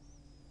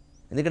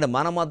 ఎందుకంటే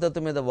మన మద్దతు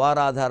మీద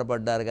వారు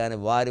ఆధారపడ్డారు, కానీ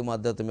వారి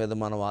మద్దతు మీద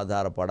మనం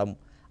ఆధారపడం.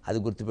 అది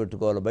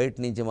గుర్తుపెట్టుకోవాలి. బయట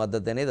నుంచి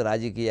మద్దతు అనేది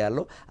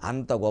రాజకీయాల్లో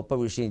అంత గొప్ప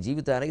విషయం,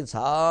 జీవితానికి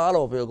చాలా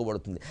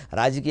ఉపయోగపడుతుంది.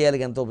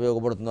 రాజకీయాలకు ఎంత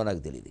ఉపయోగపడుతుందో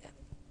నాకు తెలియదు, కానీ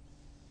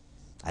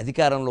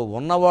అధికారంలో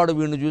ఉన్నవాడు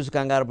వీడిని చూసి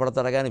కంగారు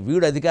పడతాడు, కానీ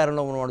వీడు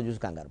అధికారంలో ఉన్నవాడు చూసి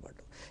కంగారు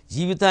పడ్డాడు.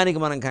 జీవితానికి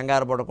మనం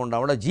కంగారు పడకుండా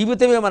ఉండాలి.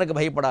 జీవితమే మనకు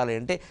భయపడాలి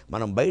అంటే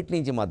మనం బయట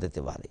నుంచి మద్దతు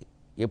ఇవ్వాలి.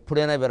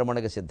 ఎప్పుడైనా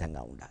విరమణకు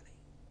సిద్ధంగా ఉండాలి.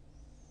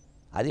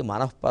 అది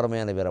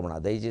మనఃపరమైన విరమణ.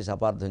 దయచేసి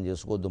అపార్థం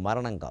చేసుకోవద్దు.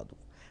 మరణం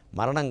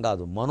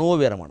కాదు,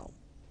 మనోవిరమణం.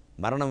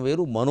 మరణం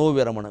వేరు,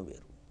 మనోవిరమణం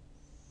వేరు.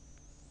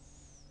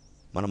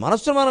 మన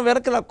మనస్సును మనం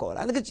వెనక్కి లాక్కోవాలి.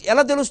 అందుకే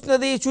ఎలా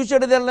తెలుస్తుంది?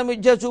 చూసేటిదెల్ల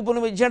మిథ్య, చూపును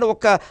మిథ్య అంటే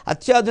ఒక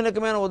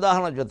అత్యాధునికమైన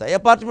ఉదాహరణ చూద్దాం.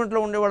 అపార్ట్మెంట్లో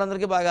ఉండే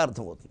వాళ్ళందరికీ బాగా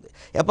అర్థమవుతుంది.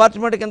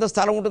 అపార్ట్మెంట్ కింద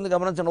స్థలం ఉంటుంది,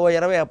 గమనించండి.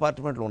 20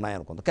 అపార్ట్మెంట్లు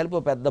ఉన్నాయనుకుంది.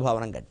 కలిపి పెద్ద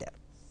భవనం కట్టారు.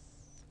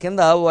 కింద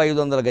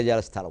 500 గజాల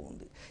స్థలం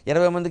ఉంది.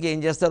 20 మందికి ఏం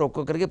చేస్తారు?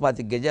 ఒక్కొక్కరికి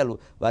 25 గజాలు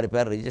వారి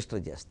పేరు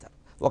రిజిస్టర్ చేస్తారు.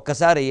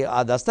 ఒక్కసారి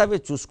ఆ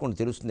దస్తావేజ్ చూసుకొని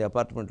తెలుస్తుంది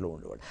అపార్ట్మెంట్లో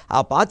ఉండేవాళ్ళు. ఆ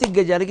 25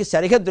 గజాలకి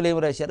సరిహద్దులు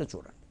ఏమి రాశారో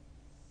చూడండి.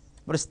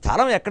 మరి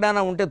స్థలం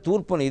ఎక్కడైనా ఉంటే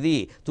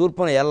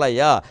తూర్పున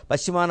ఎల్లయ్య,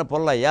 పశ్చిమాన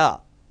పొల్లయ్య,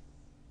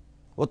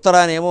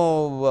 ఉత్తరానేమో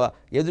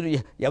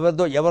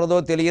ఎవరిదో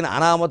తెలియని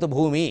అనామత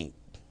భూమి,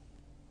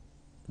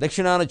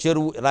 దక్షిణాన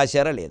చెరువు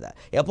రాశారా లేదా?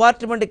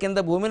 అపార్ట్మెంట్ కింద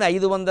భూమిని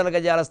 500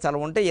 గజాల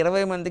స్థలం ఉంటే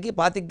 20 మందికి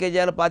 25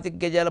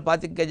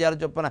 గజాలు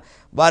చొప్పున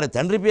వారి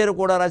తండ్రి పేరు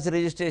కూడా రాసి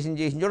రిజిస్ట్రేషన్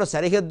చేసిన చోట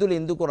సరిహద్దులు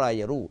ఎందుకు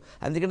రాయరు?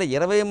 అందుకంటే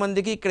 20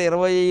 మందికి ఇక్కడ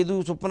 25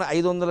 చొప్పున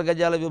 500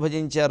 గజాలు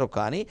విభజించారు,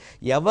 కానీ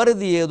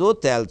ఎవరిది ఏదో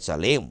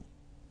తేల్చలేం.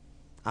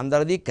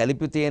 అందరిది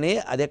కలిపితేనే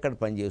అది ఎక్కడ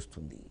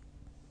పనిచేస్తుంది.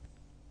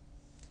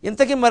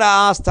 ఇంతకీ మరి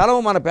ఆ స్థలం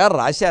మన పేరు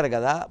రాశారు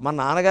కదా, మన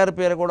నాన్నగారి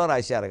పేరు కూడా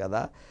రాశారు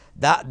కదా,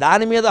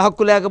 దాని మీద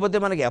హక్కు లేకపోతే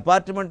మనకి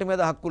అపార్ట్మెంట్ మీద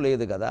హక్కు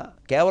లేదు కదా.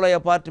 కేవలం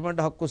అపార్ట్మెంట్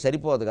హక్కు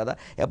సరిపోదు కదా.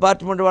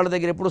 అపార్ట్మెంట్ వాళ్ళ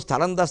దగ్గర ఎప్పుడు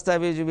స్థలం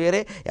దస్తావేజు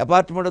వేరే,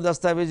 అపార్ట్మెంట్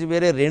దస్తావేజు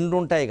వేరే,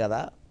 2 ఉంటాయి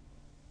కదా.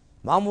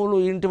 మామూలు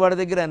ఇంటి వాడి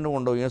దగ్గర అన్నీ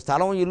ఉండవు.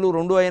 స్థలం ఇల్లు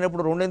 2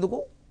 అయినప్పుడు 2 ఎందుకు?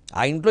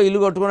 ఆ ఇంట్లో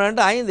ఇల్లు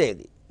కట్టుకున్నారంటే ఆయనదే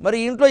అది. మరి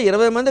ఇంట్లో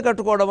 20 మంది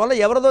కట్టుకోవడం వల్ల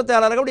ఎవరిదో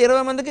తేలాలి కాబట్టి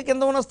 20 మందికి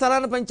కింద ఉన్న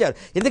స్థలాన్ని పంచారు.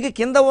 ఇందుకే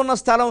కింద ఉన్న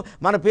స్థలం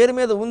మన పేరు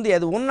మీద ఉంది.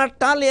 అది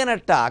ఉన్నట్టా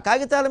లేనట్టా?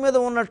 కాగితాల మీద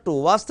ఉన్నట్టు,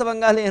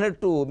 వాస్తవంగా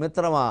లేనట్టు.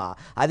 మిత్రమా,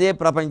 అదే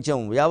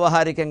ప్రపంచం.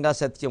 వ్యావహారికంగా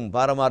సత్యం,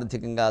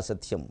 పారమార్థికంగా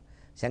సత్యం.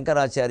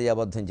 శంకరాచార్య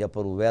అబద్ధం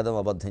చెప్పరు, వేదం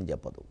అబద్ధం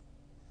చెప్పదు.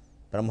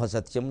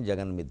 బ్రహ్మసత్యం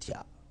జగన్మిథ్య.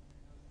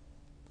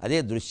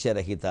 అదే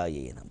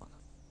దృశ్యరహితాయే నమః.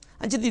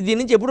 అంచేది దీని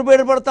నుంచి ఎప్పుడు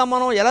బయటపడతాం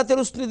మనం? ఎలా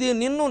తెలుస్తుంది?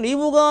 నిన్ను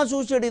నీవుగా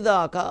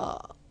చూచెడిదాకా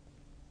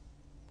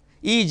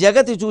ఈ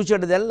జగతి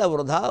చూచెడిదెల్ల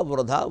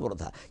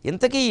వృధా.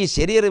 ఇంతకీ ఈ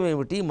శరీరం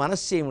ఏమిటి,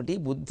 మనస్సు ఏమిటి,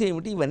 బుద్ధి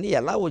ఏమిటి, ఇవన్నీ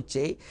ఎలా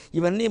వచ్చాయి?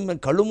 ఇవన్నీ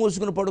కళ్ళు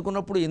మూసుకుని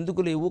పడుకున్నప్పుడు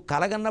ఎందుకు లేవు?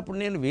 కలగన్నప్పుడు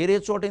నేను వేరే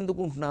చోట ఎందుకు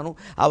ఉంటున్నాను?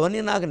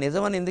 అవన్నీ నాకు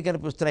నిజమని ఎందుకు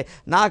అనిపిస్తున్నాయి?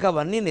 నాకు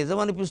అవన్నీ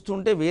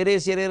నిజమనిపిస్తుంటే వేరే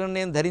శరీరం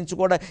నేను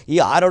ధరించుకోవడం, ఈ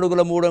 6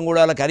 అడుగుల 3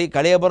 అంగుళాల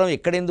కళేబరం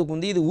ఎక్కడెందుకు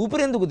ఉంది? ఇది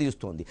ఊపిరి ఎందుకు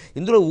తీస్తుంది?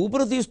 ఇందులో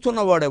ఊపిరి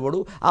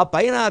తీస్తున్నవాడెవడు? ఆ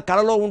పైన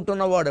కళలో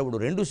ఉంటున్నవాడెవడు?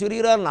 2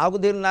 శరీరాలు నాకు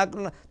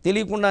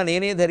తెలియకుండా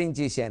నేనే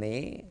ధరించేశానే.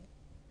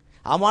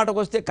 ఆ మాటకు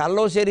వస్తే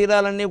కల్లో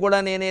శరీరాలన్నీ కూడా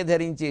నేనే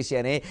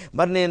ధరించేశానే.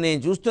 మరి నేను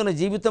చూస్తున్న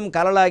జీవితం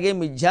కలలాగే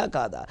మిథ్యా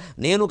కాదా?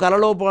 నేను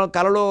కలలో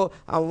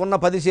ఉన్న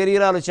 10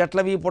 శరీరాలు,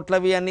 చెట్లవి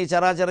పుట్లవి అన్నీ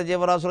చరాచర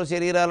జీవరాశుల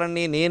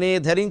శరీరాలన్నీ నేనే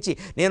ధరించి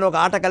నేను ఒక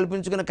ఆట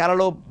కల్పించుకుని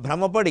కలలో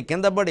భ్రమపడి,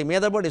 కిందపడి,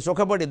 మీదపడి,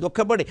 సుఖపడి,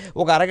 దుఃఖపడి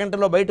ఒక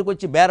అరగంటలో బయటకు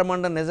వచ్చి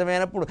బేరమండం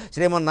నిజమైనప్పుడు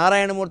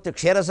శ్రీమన్నారాయణమూర్తి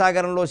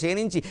క్షీరసాగరంలో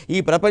శయనించి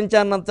ఈ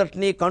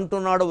ప్రపంచాన్నంతటినీ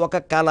కంటున్నాడు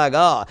ఒక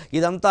కలగా.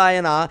 ఇదంతా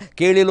ఆయన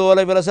కేళిలోల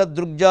విలస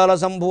దృగ్జాల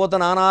సంభూత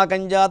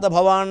నానాకంజాత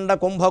భవాండ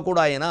కుంభకుడు.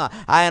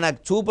 ఆయన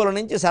చూపుల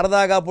నుంచి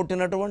సరదాగా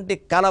పుట్టినటువంటి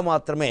కళ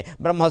మాత్రమే.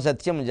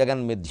 బ్రహ్మసత్యం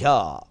జగన్మిథ్య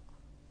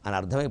అని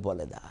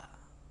అర్థమైపోలేదా?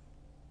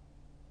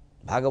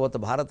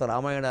 భారత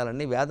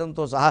రామాయణాలన్నీ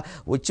వేదంతో సహా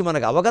వచ్చి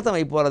మనకు అవగతం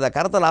అయిపోలేదా?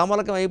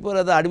 కరతలామలకం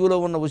అయిపోలేదా? అడవిలో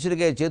ఉన్న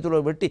ఉసిరికాయ చేతిలో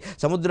పెట్టి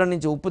సముద్రం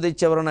నుంచి ఉప్పు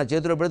తెచ్చేవరన్నా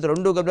చేతిలో పెడితే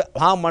 2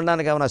 కలిపి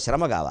మండడానికి ఏమైనా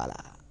శ్రమ కావాలా?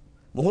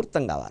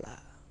 ముహూర్తం కావాలా?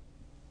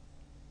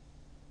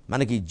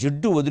 మనకి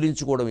జిడ్డు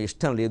వదిలించుకోవడం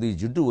ఇష్టం లేదు. ఈ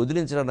జిడ్డు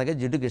వదిలించడానికే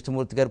జిడ్డు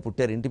కృష్ణమూర్తి గారు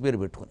పుట్టారు, ఇంటి పేరు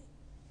పెట్టుకుని.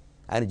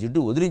 ఆయన జిడ్డు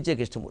వదిలించే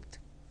కృష్ణమూర్తి.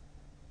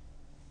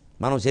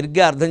 మనం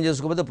సరిగ్గా అర్థం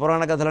చేసుకోకపోతే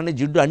పురాణ కథలన్నీ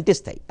జిడ్డు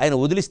అంటిస్తాయి, ఆయన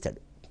వదిలిస్తాడు.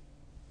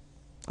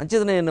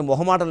 అంచేది నేను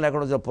మొహమాటం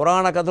లేకుండా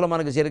పురాణ కథలు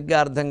మనకు సరిగ్గా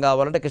అర్థం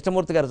కావాలంటే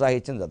కృష్ణమూర్తి గారి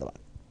సాహిత్యం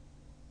చదవాలి.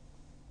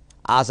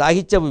 ఆ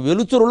సాహిత్య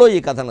వెలుతురులో ఈ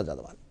కథలను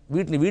చదవాలి.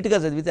 వీటిగా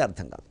చదివితే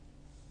అర్థం కాదు.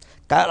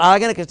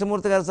 అలాగనే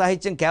కృష్ణమూర్తి గారి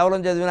సాహిత్యం కేవలం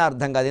చదివినా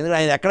అర్థం కాదు. ఎందుకంటే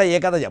ఆయన ఎక్కడ ఏ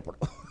కథ చెప్పడు.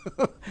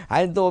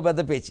 ఆయనతో ఓ పెద్ద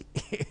పేచి,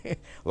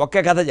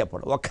 ఒక్క కథ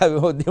చెప్పడు,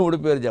 దేవుడి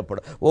పేరు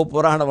చెప్పడు, ఓ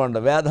పురాణం వండు,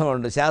 వేదం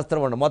వండు,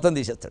 శాస్త్రం వండు, మొత్తం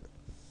తీసేస్తాడు.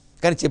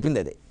 కానీ చెప్పింది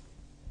అదే.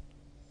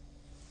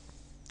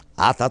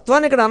 ఆ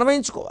తత్వాన్ని ఇక్కడ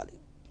అన్వయించుకోవాలి.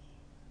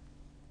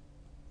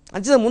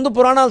 అంతే ముందు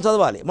పురాణాలు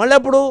చదవాలి, మళ్ళీ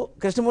అప్పుడు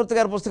కృష్ణమూర్తి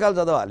గారి పుస్తకాలు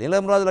చదవాలి.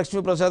 నీలమరాజు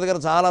లక్ష్మీప్రసాద్ గారు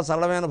చాలా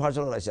సరళమైన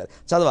భాషలో రాశారు,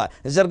 చదవాలి.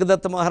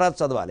 నిసర్గదత్త మహారాజ్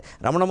చదవాలి,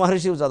 రమణ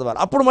మహర్షి చదవాలి,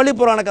 అప్పుడు మళ్ళీ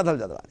పురాణ కథలు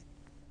చదవాలి.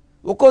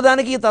 ఒక్కో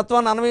దానికి ఈ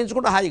తత్వాన్ని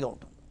అన్వయించుకుంటే హాయిగా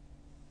ఉంటుంది.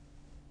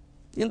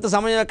 ఇంత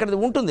సమయం ఎక్కడ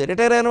ఉంటుంది?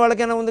 రిటైర్ అయిన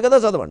వాళ్ళకైనా ఉంది కదా,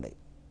 చదవండి.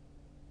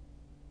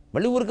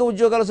 మళ్ళీ ఊరికే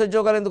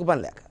ఉద్యోగాలు ఎందుకు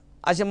పని లేక,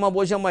 ఆశమ్మ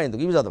బోషమ్మ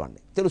ఎందుకు, ఇవి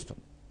చదవండి,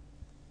 తెలుస్తుంది.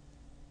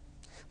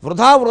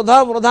 వృధా వృధా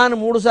వృధా అని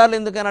 3 సార్లు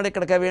ఎందుకన్నాడు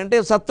ఇక్కడ కవి అంటే,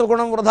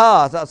 సత్వగుణం వృధా,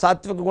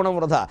 సాత్విక గుణం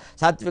వృధా,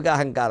 సాత్విక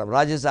అహంకారం,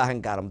 రాజస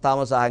అహంకారం,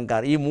 తామస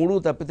అహంకారం, ఈ 3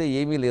 తప్పితే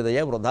ఏమీ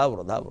లేదయ్యా, వృధా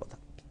వృధా వృధా.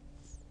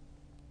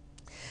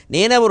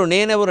 నేనెవరు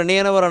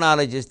అని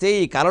ఆలోచిస్తే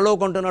ఈ కలలో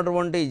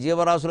కొంటున్నటువంటి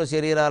జీవరాశుల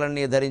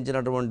శరీరాలన్నీ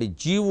ధరించినటువంటి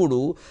జీవుడు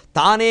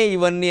తానే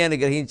ఇవన్నీ అని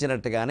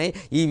గ్రహించినట్టుగానే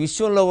ఈ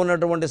విశ్వంలో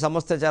ఉన్నటువంటి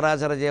సమస్త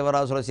చరాచర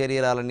జీవరాశుల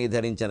శరీరాలన్నీ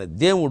ధరించిన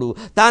దేవుడు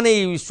తానే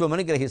ఈ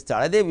విశ్వమని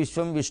గ్రహిస్తాడు. అదే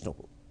విశ్వం,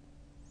 విష్ణువు.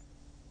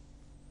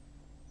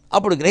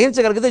 అప్పుడు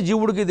గ్రహించగలిగితే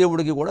జీవుడికి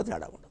దేవుడికి కూడా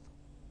తేడా ఉండదు.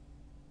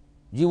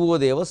 జీవో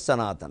దేవ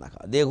సనాతన,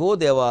 దేహో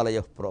దేవాలయ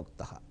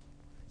ప్రోక్త,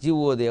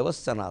 జీవో దేవ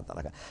సనాతన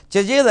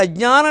చజేద్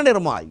అజ్ఞాన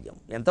నిర్మాల్యం.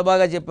 ఎంత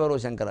బాగా చెప్పారో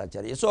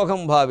శంకరాచార్య. సోహం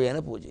భావేన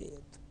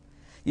పూజయేత్.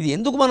 ఇది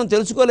ఎందుకు మనం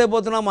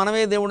తెలుసుకోలేకపోతున్నాం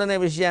మనమే దేవుడు అనే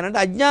విషయాన్ని అంటే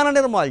అజ్ఞాన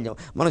నిర్మాల్యం.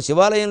 మనం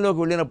శివాలయంలోకి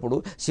వెళ్ళినప్పుడు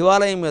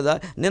శివాలయం మీద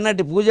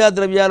నిన్నటి పూజా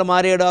ద్రవ్యాలు,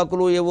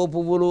 మారేడాకులు, ఏవో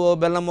పువ్వులు,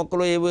 బెల్లం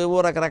మొక్కలు, ఏవో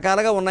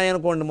రకరకాలుగా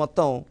ఉన్నాయనుకోండి,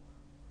 మొత్తం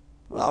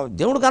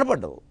దేవుడు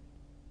కనపడ్డవు.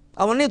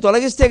 అవన్నీ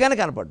తొలగిస్తే కానీ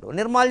కనపడ్డు.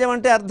 నిర్మాల్యం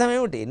అంటే అర్థం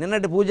ఏమిటి?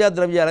 నిన్నటి పూజా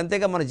ద్రవ్యాలు.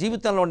 అంతేగా మన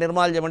జీవితంలో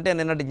నిర్మాల్యం అంటే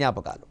నిన్నటి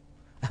జ్ఞాపకాలు.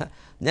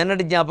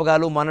 నిన్నటి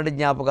జ్ఞాపకాలు, మొన్నటి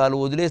జ్ఞాపకాలు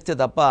వదిలేస్తే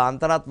తప్ప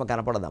అంతరాత్మ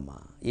కనపడదమ్మా.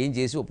 ఏం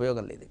చేసి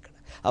ఉపయోగం లేదు ఇక్కడ.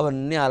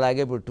 అవన్నీ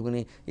అలాగే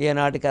పెట్టుకుని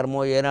ఏనాటి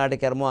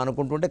కర్మో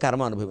అనుకుంటుంటే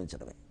కర్మ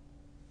అనుభవించడమే.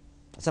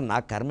 అసలు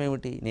నాకు కర్మ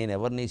ఏమిటి? నేను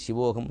ఎవరిని?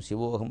 శివోహం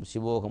శివోహం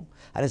శివోహం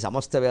అని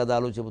సమస్త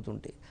వేదాలు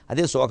చెబుతుంటే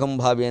అదే సోహం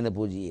భావేన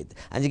పూజయేత్.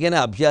 అందుకనే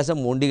అభ్యాసం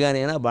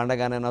మొండిగానైనా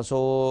బండగానైనా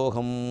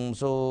సోహం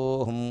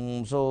సోహం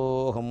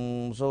సోహం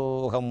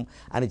సోహం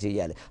అని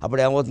చెయ్యాలి.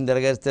 అప్పుడు ఏమవుతుంది?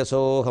 తిరగేస్తే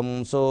సోహం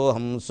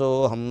సోహం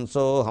సోహం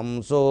సోహం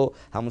సో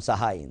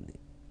హంసహ అయింది.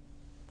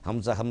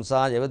 హంస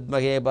హంసాయ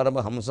విద్మహే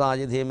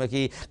పరమహంసాయ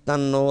ధీమహి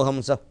తన్నో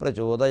హంస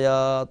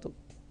ప్రచోదయాత్.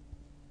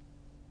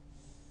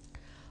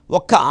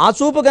 ఒక్క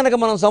ఆచూపు కనుక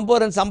మనం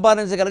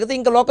సంపాదించగలిగితే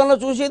ఇంకా లోకంలో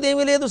చూసేది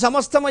ఏమీ లేదు,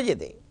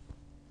 సమస్తమయ్యేదే.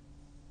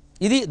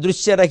 ఇది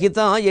దృశ్యరహిత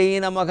అయి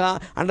నమః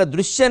అంటే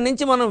దృశ్యం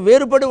నుంచి మనం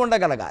వేరుపడి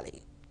ఉండగలగాలి.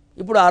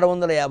 ఇప్పుడు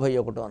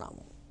 651వ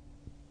నామం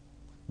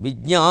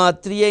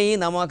విజ్ఞాత్రి అయి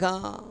నమః.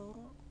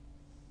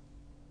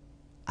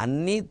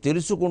 అన్నీ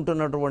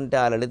తెలుసుకుంటున్నటువంటి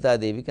ఆ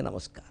లలితాదేవికి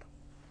నమస్కారం.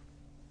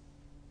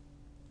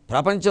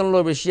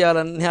 ప్రపంచంలో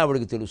విషయాలన్నీ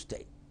ఆవిడికి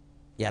తెలుస్తాయి.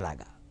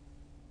 ఎలాగా?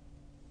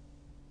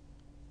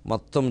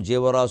 మొత్తం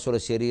జీవరాశుల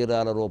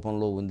శరీరాల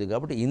రూపంలో ఉంది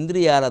కాబట్టి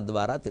ఇంద్రియాల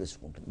ద్వారా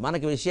తెలుసుకుంటుంది.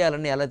 మనకి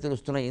విషయాలన్నీ ఎలా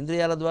తెలుస్తున్నాయి?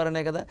 ఇంద్రియాల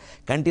ద్వారానే కదా.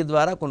 కంటి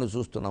ద్వారా కొన్ని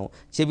చూస్తున్నాం,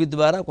 చెవి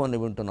ద్వారా కొన్ని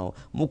వింటున్నాం,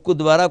 ముక్కు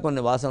ద్వారా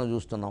కొన్ని వాసన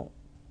చూస్తున్నాం,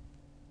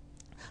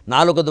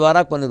 నాలుక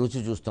ద్వారా కొన్ని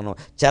రుచి చూస్తున్నాం,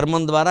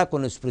 చర్మం ద్వారా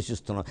కొన్ని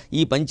స్పృశిస్తున్నాం.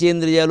 ఈ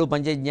పంచేంద్రియాలు,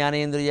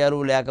 పంచజ్ఞానేంద్రియాలు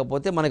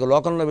లేకపోతే మనకి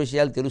లోకంలో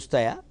విషయాలు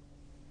తెలుస్తాయా?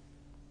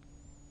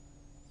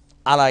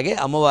 అలాగే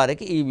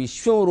అమ్మవారికి ఈ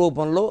విశ్వం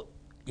రూపంలో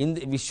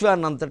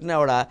విశ్వాన్నంతటిని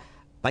ఆవిడ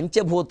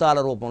పంచభూతాల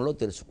రూపంలో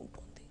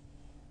తెలుసుకుంటుంది.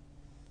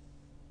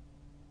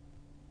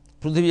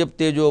 పృథివీ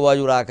తేజో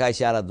వాయువుల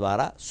ఆకాశాల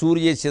ద్వారా,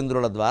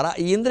 సూర్యచంద్రుల ద్వారా.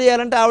 ఈ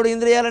ఇంద్రియాలంటే ఆవిడ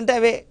ఇంద్రియాలంటే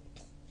అవే.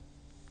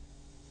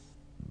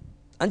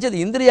 అంచేది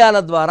ఇంద్రియాల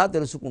ద్వారా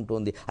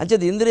తెలుసుకుంటుంది.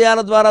 అంచేది ఇంద్రియాల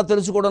ద్వారా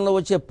తెలుసుకోవడంలో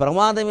వచ్చే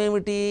ప్రమాదం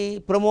ఏమిటి,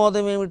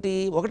 ప్రమోదం ఏమిటి?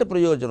 ఒకటి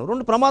ప్రయోజనం,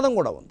 2 ప్రమాదం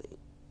కూడా ఉంది.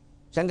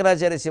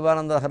 శంకరాచార్య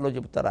శివానందహరిలో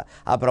చెప్తారా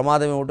ఆ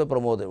ప్రమాదం ఏమిటో,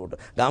 ప్రమోదం ఏమిటో.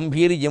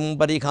 గాంభీర్యం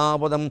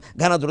పరిఖాపదం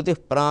ఘనధృతి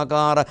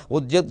ప్రాకార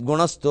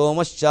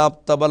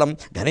ఉద్యద్గుణస్తోమశ్చాప్తబలం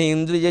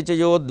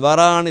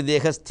ఘనేంద్రియచయోద్వరాణి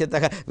దేహస్థిత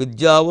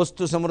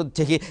విద్యావస్తు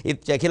సమృద్ధి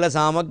ఇత్యఖిల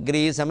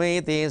సామగ్రీ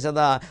సమేతే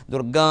సదా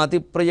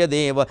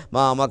దుర్గాతిప్రియదేవ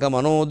మామక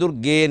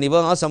మనోదుర్గే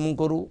నివాసం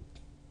కురు.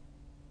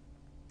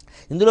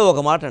 ఇందులో ఒక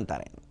మాట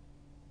అంటారు ఆయన,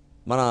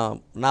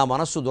 నా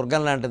మనస్సు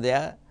దుర్గం లాంటిదే,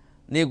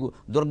 నీకు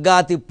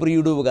దుర్గాతి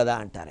ప్రియుడువు కదా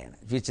అంటారు ఆయన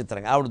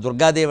విచిత్రంగా. ఆవిడ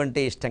దుర్గాదేవి అంటే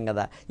ఇష్టం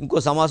కదా. ఇంకో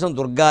సమాసం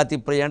దుర్గాతి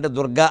ప్రియ అంటే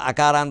దుర్గా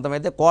అకారాంతం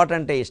అయితే కోట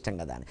అంటే ఇష్టం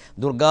కదా అని.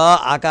 దుర్గా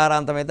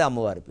ఆకారాంతం అయితే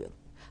అమ్మవారి పేరు.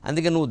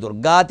 అందుకే నువ్వు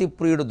దుర్గాతి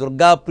ప్రియుడు,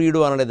 దుర్గా ప్రియుడు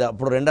అనలేదు.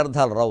 అప్పుడు 2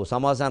 అర్థాలు రావు,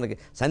 సమాసానికి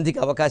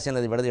సంధికి అవకాశం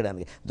లేదు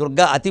విడదీయడానికి.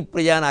 దుర్గా అతి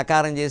ప్రియ అని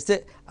ఆకారం చేస్తే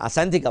ఆ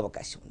సంధికి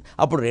అవకాశం ఉంది,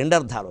 అప్పుడు 2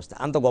 అర్థాలు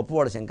వస్తాయి. అంత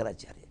గొప్పవాడు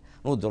శంకరాచార్య.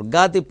 నువ్వు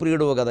దుర్గాతి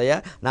ప్రియుడువు కదయ్యా,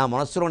 నా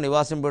మనస్సులో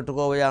నివాసం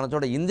పెట్టుకోవయ్యా అన్న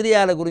చోట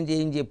ఇంద్రియాల గురించి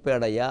ఏం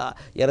చెప్పాడయ్యా?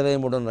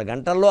 23.5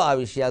 గంటల్లో ఆ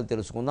విషయాలు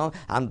తెలుసుకుందాం.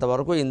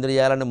 అంతవరకు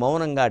ఇంద్రియాలను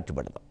మౌనంగా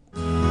అట్టిపెడదాం.